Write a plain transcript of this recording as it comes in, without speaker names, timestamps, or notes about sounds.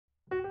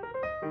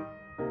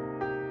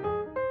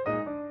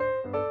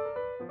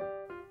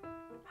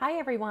Hi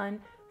everyone!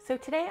 So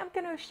today I'm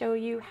going to show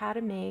you how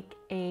to make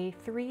a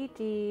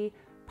 3D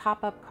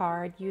pop-up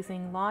card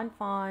using Lawn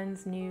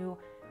Fawn's new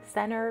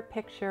center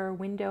picture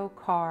window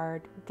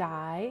card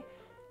die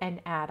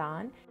and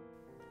add-on.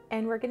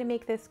 And we're going to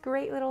make this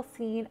great little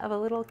scene of a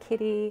little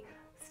kitty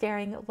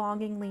staring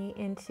longingly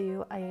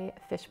into a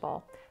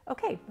fishbowl.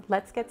 Okay,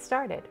 let's get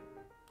started.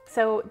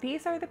 So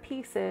these are the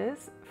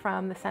pieces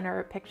from the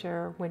center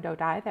picture window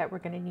die that we're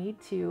going to need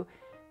to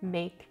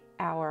make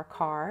our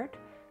card.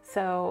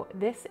 So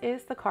this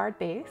is the card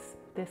base.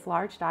 This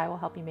large die will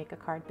help you make a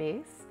card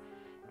base.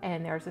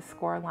 And there's a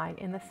score line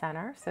in the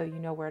center so you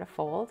know where to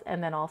fold,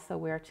 and then also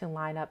where to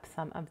line up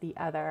some of the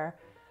other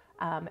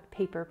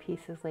paper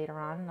pieces later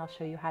on, and I'll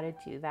show you how to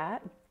do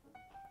that.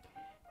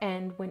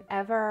 And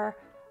whenever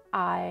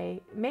I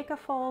make a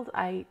fold,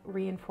 I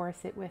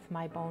reinforce it with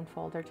my bone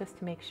folder just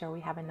to make sure we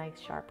have a nice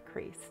sharp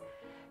crease.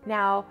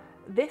 Now,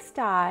 this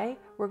die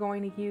we're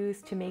going to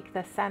use to make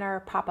the center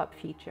pop-up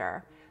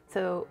feature.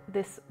 So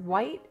this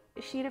white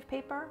sheet of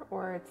paper,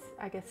 or it's,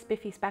 I guess,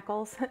 Spiffy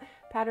Speckles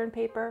pattern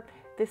paper,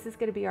 this is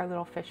going to be our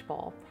little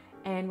fishbowl.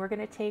 And we're going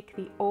to take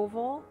the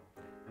oval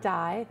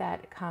die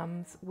that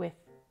comes with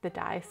the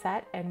die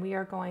set, and we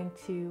are going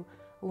to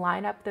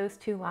line up those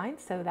two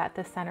lines so that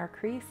the center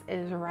crease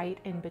is right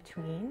in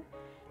between.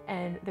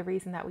 And the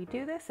reason that we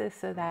do this is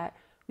so that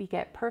we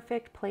get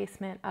perfect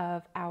placement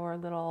of our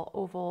little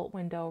oval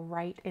window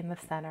right in the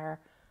center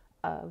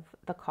of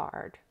the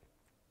card.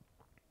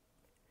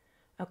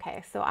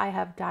 Okay, so I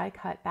have die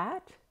cut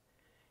that,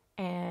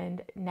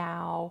 and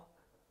now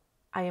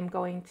I am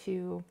going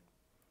to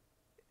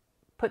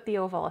put the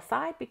oval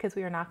aside because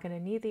we are not going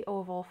to need the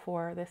oval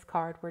for this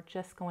card. We're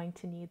just going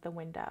to need the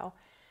window.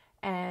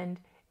 And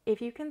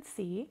if you can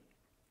see,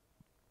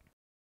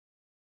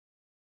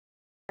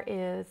 there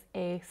is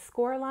a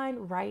score line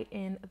right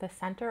in the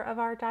center of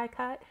our die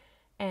cut,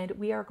 and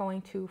we are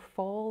going to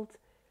fold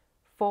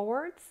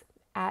forwards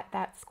at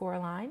that score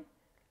line,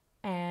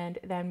 and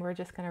then we're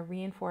just going to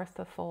reinforce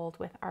the fold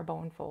with our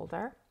bone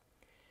folder.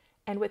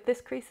 And what this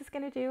crease is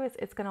going to do is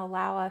it's going to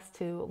allow us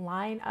to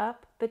line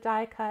up the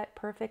die cut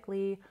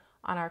perfectly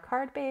on our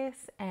card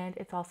base, and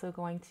it's also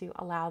going to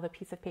allow the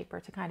piece of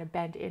paper to kind of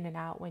bend in and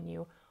out when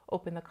you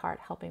open the card,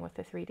 helping with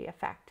the 3D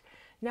effect.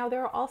 Now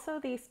there are also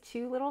these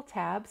two little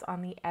tabs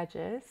on the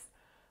edges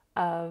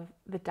of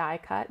the die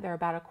cut. They're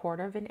about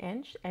 1/4 of an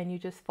inch, and you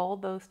just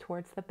fold those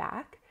towards the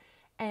back.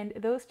 And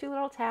those two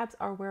little tabs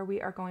are where we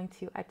are going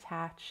to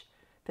attach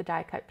the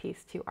die cut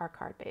piece to our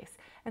card base.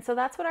 And so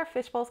that's what our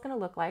fishbowl is going to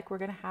look like. We're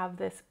going to have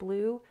this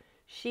blue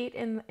sheet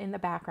in the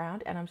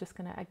background, and I'm just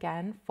going to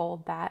again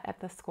fold that at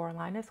the score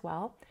line as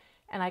well.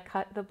 And I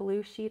cut the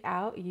blue sheet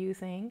out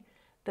using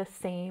the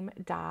same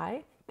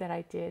die that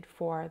I did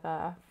for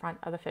the front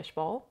of the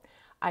fishbowl.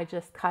 I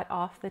just cut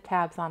off the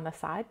tabs on the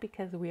side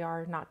because we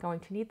are not going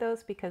to need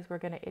those, because we're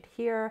going to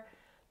adhere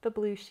the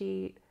blue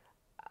sheet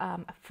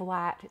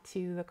flat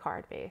to the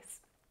card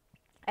base.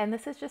 And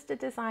this is just a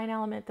design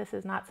element. This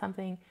is not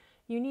something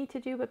you need to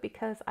do, but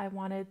because I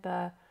wanted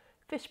the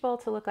fishbowl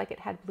to look like it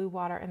had blue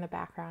water in the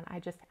background, I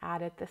just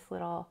added this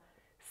little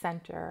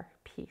center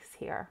piece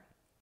here.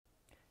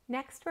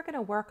 Next, we're going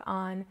to work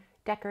on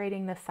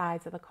decorating the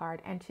sides of the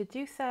card. And to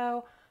do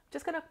so, I'm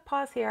just going to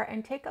pause here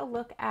and take a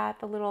look at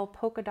the little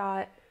polka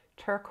dot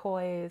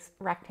turquoise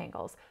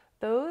rectangles.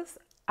 Those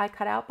I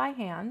cut out by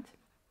hand,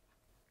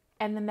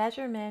 and the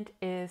measurement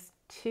is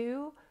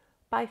 2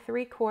 by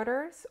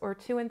 3/4 or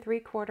 2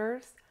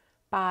 3/4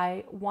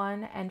 by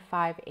 1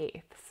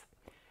 5/8.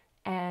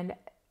 And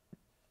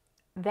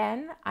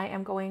then I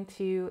am going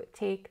to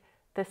take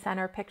the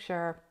center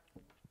picture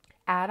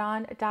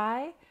add-on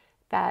die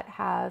that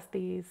has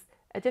these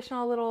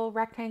additional little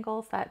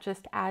rectangles that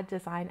just add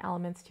design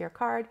elements to your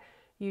card.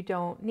 You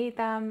don't need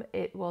them.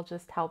 It will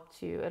just help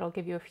to, it'll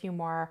give you a few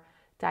more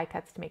die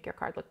cuts to make your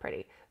card look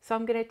pretty. So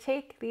I'm going to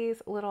take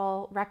these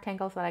little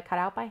rectangles that I cut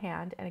out by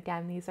hand, and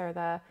again, these are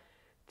the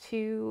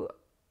 2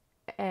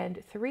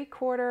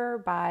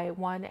 3/4 by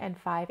 1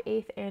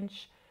 5/8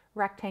 inch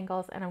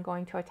rectangles, and I'm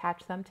going to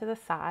attach them to the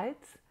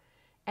sides.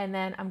 And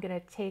then I'm going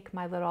to take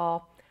my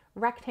little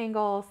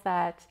rectangles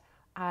that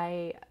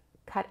I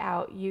cut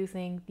out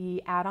using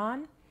the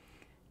add-on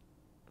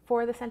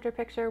for the center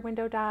picture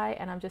window die,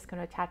 and I'm just going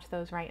to attach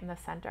those right in the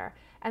center.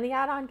 And the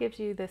add-on gives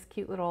you this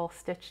cute little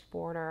stitched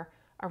border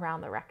around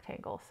the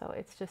rectangle, so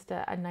it's just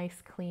a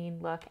nice clean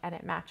look, and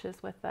it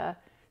matches with the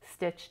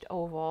stitched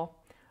oval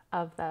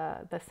of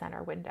the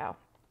center window.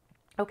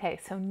 Okay,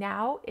 so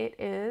now it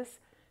is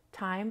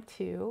time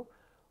to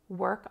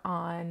work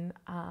on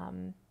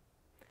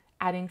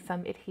adding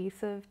some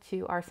adhesive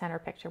to our center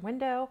picture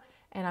window,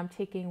 and I'm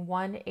taking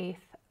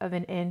 1/8 of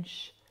an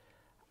inch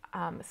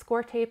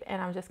score tape,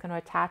 and I'm just going to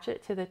attach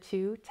it to the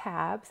two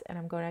tabs, and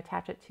I'm going to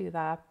attach it to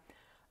the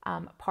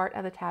part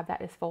of the tab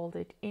that is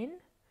folded in,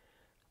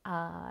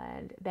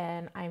 and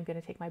then I'm going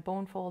to take my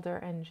bone folder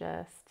and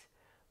just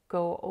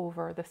go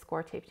over the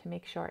score tape to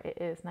make sure it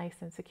is nice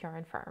and secure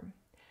and firm.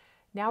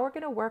 Now we're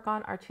going to work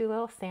on our two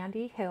little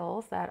sandy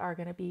hills that are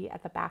going to be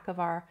at the back of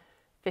our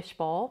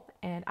fishbowl,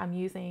 and I'm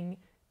using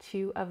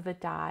two of the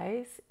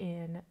dies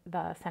in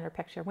the center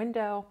picture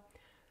window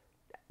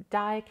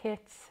die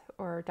kit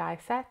or die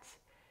set.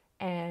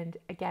 And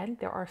again,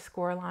 there are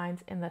score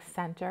lines in the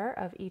center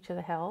of each of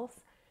the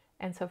hills.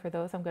 And so for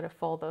those, I'm going to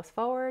fold those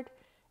forward.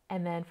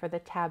 And then for the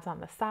tabs on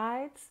the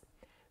sides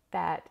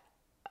that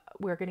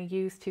we're going to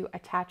use to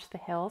attach the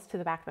hills to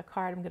the back of the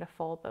card, I'm going to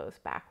fold those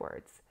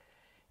backwards.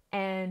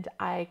 And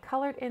I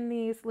colored in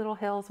these little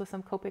hills with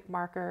some Copic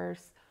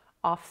markers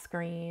off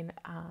screen,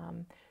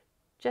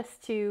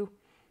 just to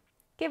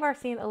give our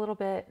scene a little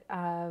bit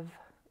of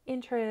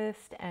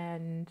interest,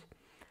 and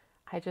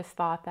I just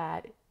thought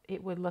that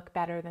it would look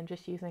better than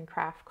just using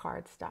craft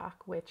cardstock,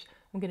 which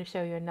I'm going to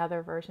show you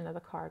another version of the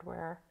card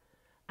where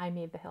I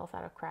made the hills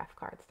out of craft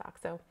cardstock.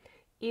 So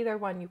either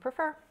one you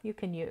prefer, you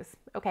can use.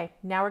 Okay,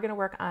 now we're going to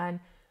work on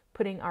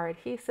putting our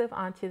adhesive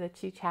onto the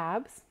two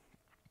tabs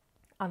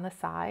on the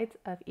sides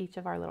of each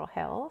of our little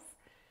hills.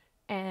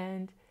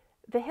 And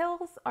the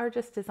hills are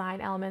just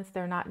design elements.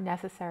 They're not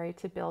necessary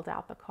to build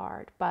out the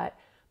card, but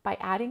by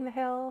adding the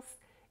hills,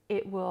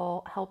 it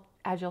will help,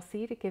 as you'll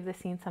see, to give the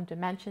scene some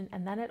dimension.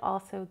 And then it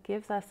also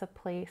gives us a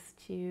place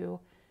to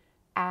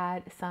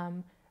add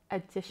some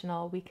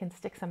additional, we can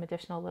stick some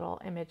additional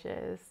little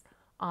images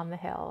on the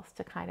hills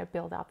to kind of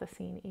build out the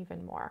scene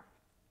even more.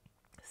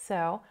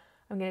 So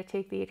I'm going to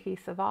take the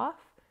adhesive off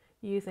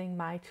using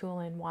my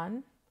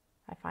tool-in-one.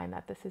 I find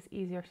that this is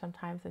easier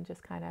sometimes than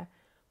just kind of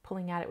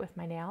pulling at it with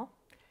my nail.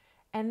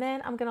 And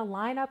then I'm going to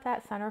line up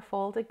that center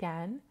fold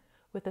again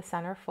with the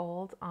center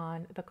fold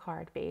on the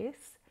card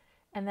base.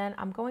 And then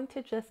I'm going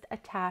to just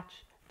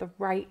attach the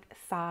right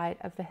side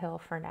of the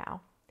hill for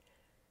now.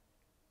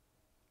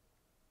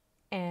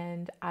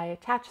 And I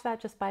attach that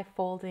just by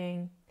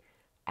folding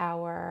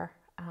our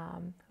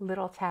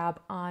little tab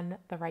on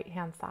the right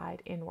hand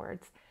side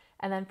inwards.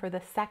 And then for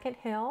the second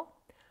hill,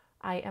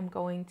 I am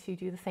going to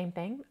do the same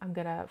thing. I'm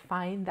going to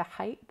find the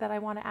height that I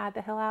want to add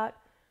the hill out,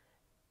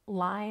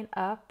 line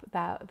up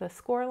the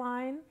score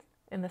line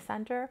in the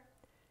center,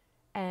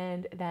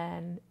 and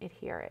then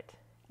adhere it.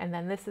 And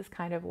then this is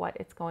kind of what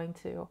it's going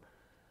to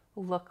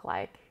look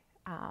like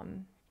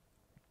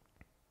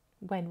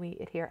when we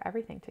adhere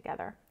everything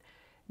together.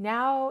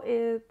 Now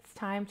it's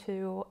time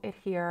to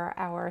adhere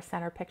our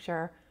center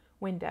picture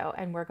window,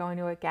 and we're going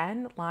to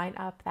again line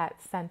up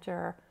that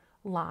center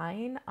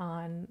line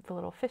on the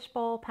little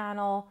fishbowl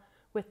panel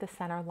with the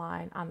center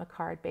line on the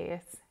card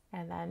base,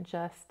 and then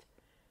just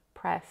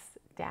press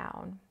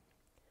down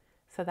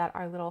so that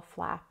our little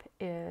flap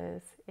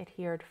is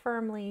adhered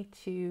firmly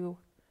to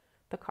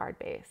the card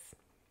base.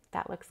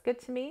 That looks good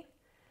to me.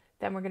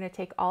 Then we're going to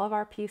take all of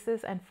our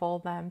pieces and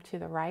fold them to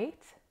the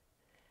right,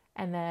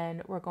 and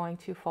then we're going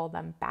to fold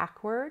them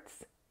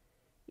backwards,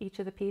 each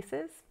of the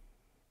pieces.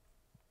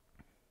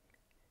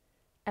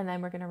 And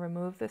then we're going to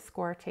remove the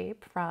score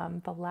tape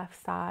from the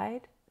left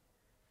side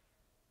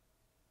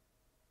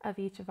of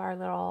each of our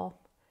little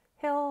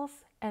hills,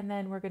 and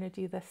then we're going to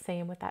do the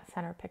same with that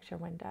center picture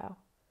window.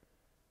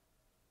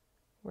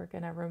 We're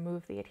going to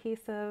remove the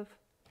adhesive,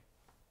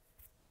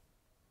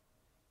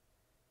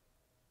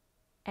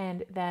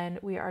 and then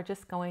we are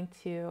just going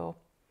to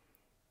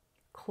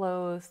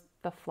close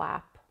the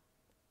flap,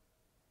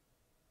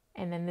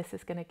 and then this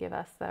is going to give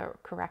us the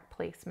correct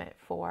placement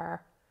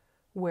for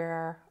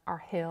where our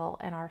hill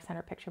and our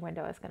center picture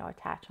window is going to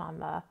attach on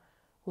the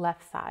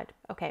left side.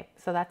 Okay,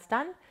 so that's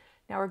done.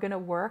 Now we're going to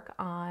work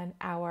on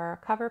our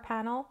cover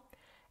panel.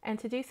 And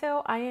to do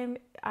so,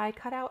 I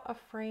cut out a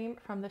frame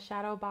from the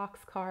Shadow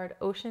Box card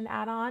Ocean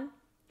add-on.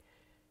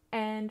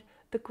 And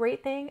the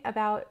great thing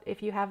about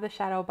if you have the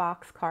Shadow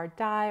Box card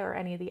die or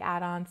any of the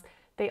add-ons,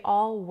 they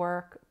all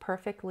work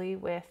perfectly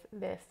with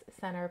this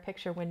center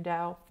picture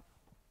window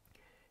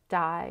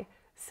die.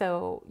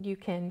 So you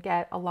can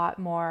get a lot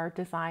more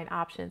design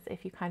options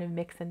if you kind of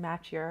mix and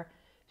match your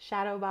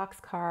Shadow Box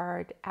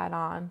card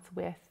add-ons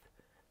with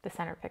the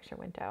center picture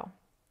window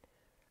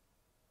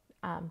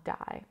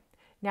die.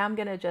 Now I'm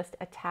going to just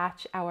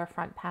attach our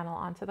front panel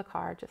onto the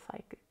card just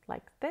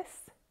like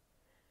this.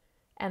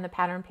 And the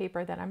pattern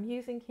paper that I'm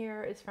using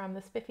here is from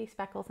the Spiffy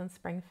Speckles and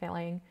Spring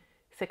Filling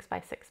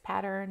 6x6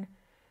 pattern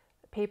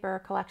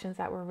paper collections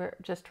that were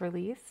just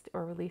released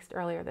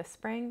earlier this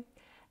spring.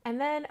 And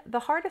then the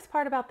hardest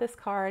part about this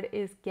card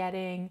is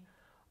getting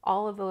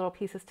all of the little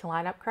pieces to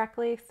line up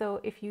correctly. So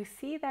if you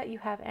see that you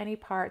have any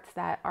parts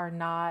that are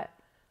not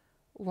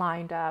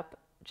lined up,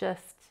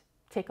 just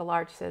take a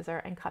large scissor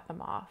and cut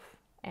them off,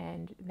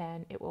 and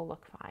then it will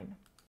look fine.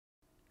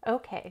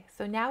 Okay,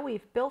 so now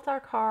we've built our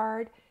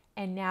card,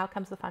 and now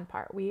comes the fun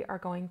part. We are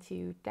going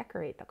to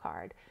decorate the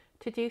card.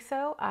 To do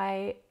so,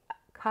 I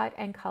cut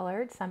and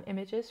colored some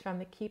images from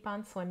the Keep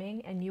on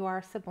Swimming and You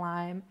Are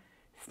Sublime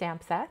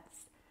stamp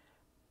sets.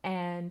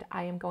 And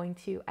I am going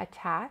to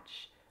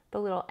attach the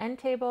little end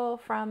table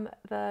from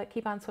the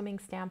Keep on Swimming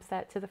stamp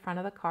set to the front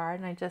of the card.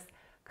 And I just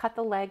cut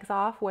the legs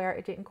off where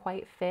it didn't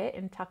quite fit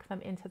and tuck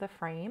them into the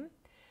frame.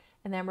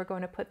 And then we're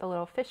going to put the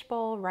little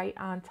fishbowl right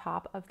on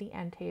top of the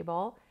end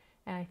table.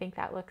 And I think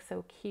that looks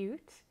so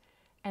cute.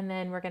 And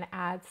then we're going to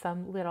add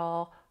some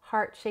little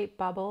heart-shaped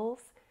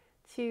bubbles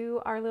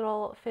to our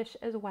little fish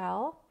as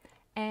well.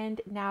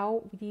 And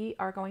now we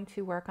are going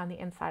to work on the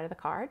inside of the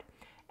card.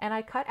 And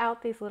I cut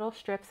out these little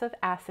strips of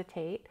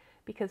acetate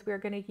because we're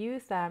going to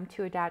use them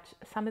to attach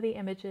some of the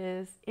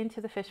images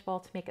into the fishbowl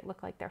to make it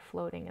look like they're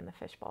floating in the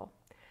fishbowl.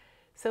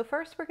 So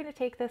first we're going to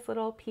take this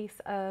little piece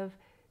of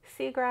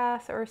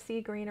seagrass or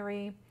sea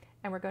greenery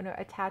and we're going to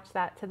attach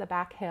that to the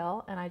back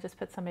hill, and I just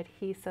put some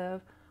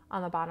adhesive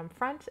on the bottom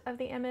front of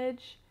the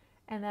image,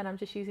 and then I'm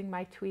just using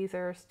my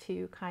tweezers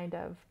to kind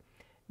of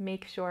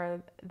make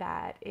sure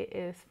that it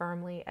is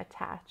firmly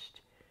attached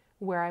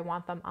where I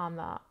want them on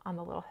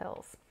the little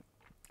hills.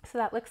 So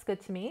that looks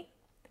good to me.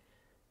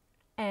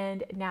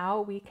 And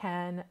now we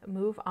can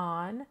move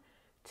on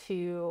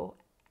to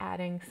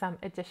adding some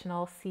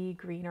additional sea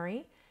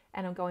greenery.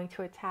 And I'm going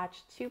to attach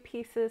 2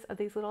 pieces of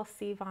these little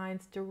sea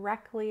vines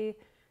directly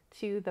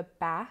to the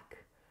back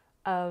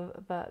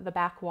of the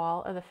back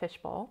wall of the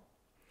fishbowl.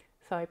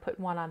 So I put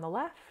one on the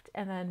left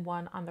and then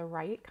one on the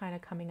right, kind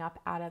of coming up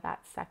out of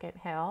that second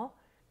hill.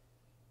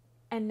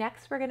 And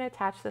next we're going to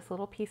attach this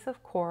little piece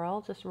of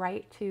coral just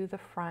right to the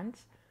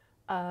front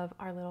of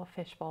our little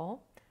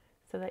fishbowl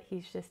so that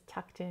he's just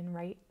tucked in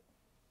right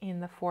in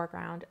the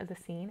foreground of the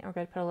scene. And we're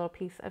going to put a little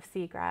piece of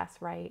seagrass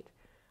right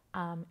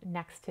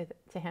next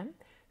to him.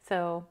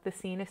 So the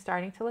scene is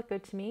starting to look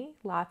good to me,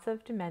 lots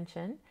of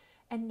dimension.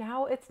 And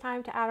now it's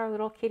time to add our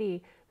little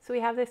kitty. So we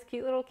have this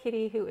cute little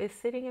kitty who is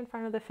sitting in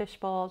front of the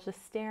fishbowl,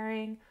 just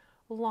staring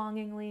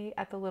longingly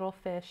at the little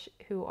fish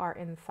who are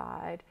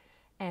inside.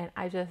 And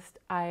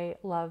I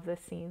love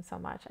this scene so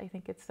much. I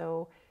think it's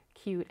so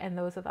cute. And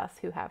those of us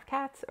who have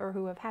cats or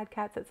who have had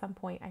cats at some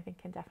point, I think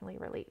can definitely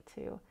relate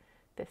to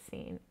this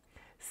scene.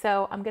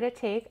 So I'm going to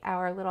take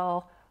our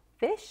little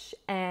fish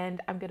and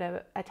I'm going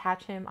to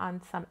attach him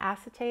on some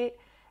acetate.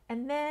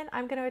 And then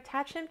I'm going to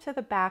attach him to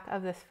the back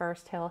of this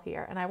first hill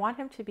here. And I want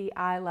him to be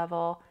eye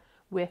level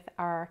with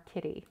our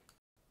kitty.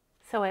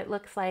 So it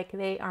looks like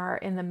they are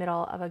in the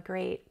middle of a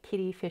great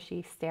kitty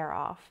fishy stare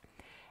off.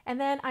 And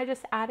then I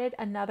just added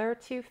another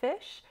 2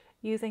 fish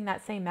using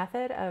that same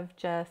method of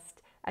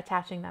just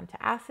attaching them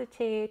to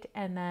acetate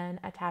and then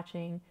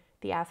attaching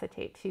the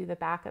acetate to the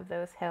back of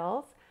those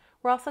hills.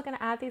 We're also going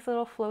to add these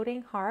little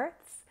floating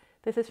hearts.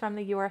 This is from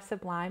the Your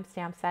Sublime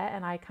stamp set,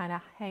 and I kind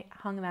of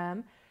hung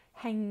them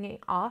hanging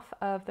off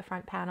of the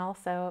front panel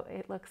so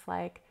it looks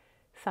like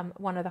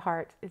one of the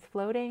hearts is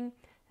floating.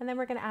 And then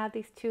we're going to add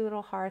these 2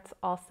 little hearts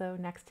also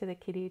next to the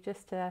kitty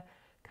just to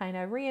kind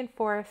of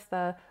reinforce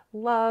the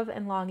love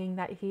and longing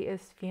that he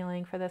is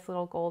feeling for this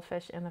little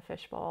goldfish in the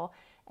fishbowl.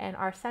 And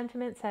our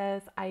sentiment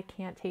says, "I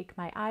can't take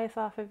my eyes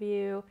off of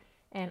you,"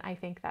 and I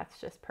think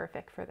that's just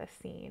perfect for this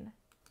scene.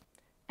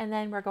 And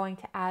then we're going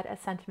to add a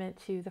sentiment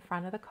to the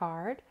front of the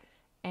card,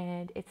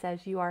 and it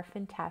says, "You are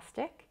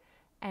fantastic."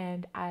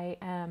 And I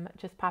am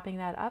just popping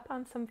that up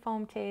on some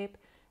foam tape,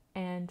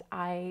 and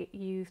I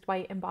used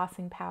white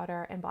embossing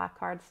powder and black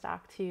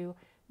cardstock to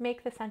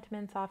make the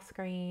sentiments off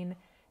screen.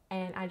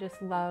 And I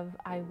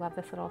love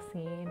this little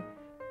scene.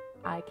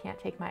 "I can't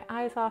take my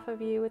eyes off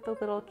of you," with the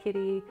little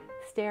kitty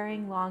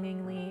staring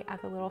longingly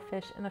at the little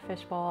fish in the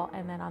fishbowl.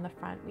 And then on the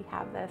front, we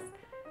have this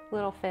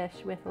little fish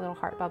with a little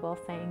heart bubble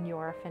saying,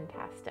 "You're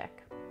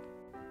fantastic."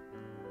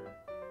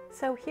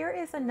 So here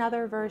is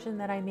another version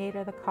that I made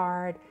of the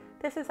card.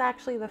 This is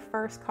actually the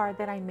first card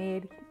that I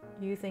made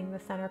using the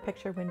center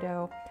picture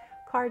window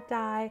card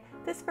die.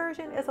 This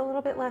version is a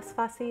little bit less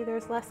fussy.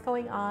 There's less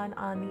going on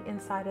the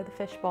inside of the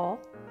fishbowl.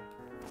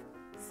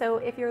 So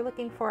if you're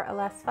looking for a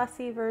less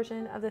fussy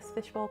version of this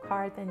fishbowl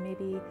card, then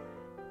maybe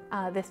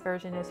this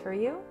version is for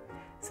you.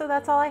 So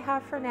that's all I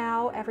have for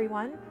now,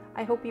 everyone.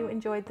 I hope you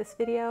enjoyed this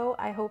video.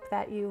 I hope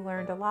that you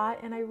learned a lot,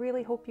 and I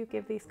really hope you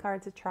give these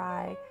cards a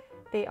try.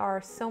 They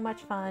are so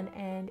much fun,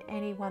 and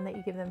anyone that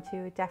you give them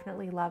to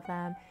definitely love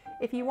them.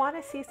 If you want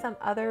to see some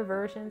other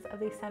versions of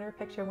these center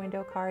picture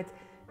window cards,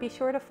 be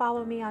sure to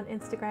follow me on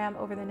Instagram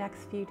over the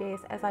next few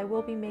days, as I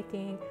will be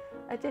making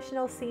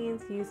additional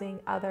scenes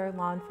using other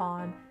Lawn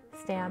Fawn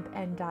stamp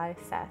and die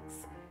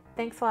sets.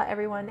 Thanks a lot,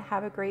 everyone.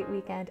 Have a great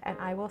weekend, and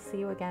I will see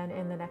you again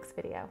in the next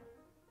video.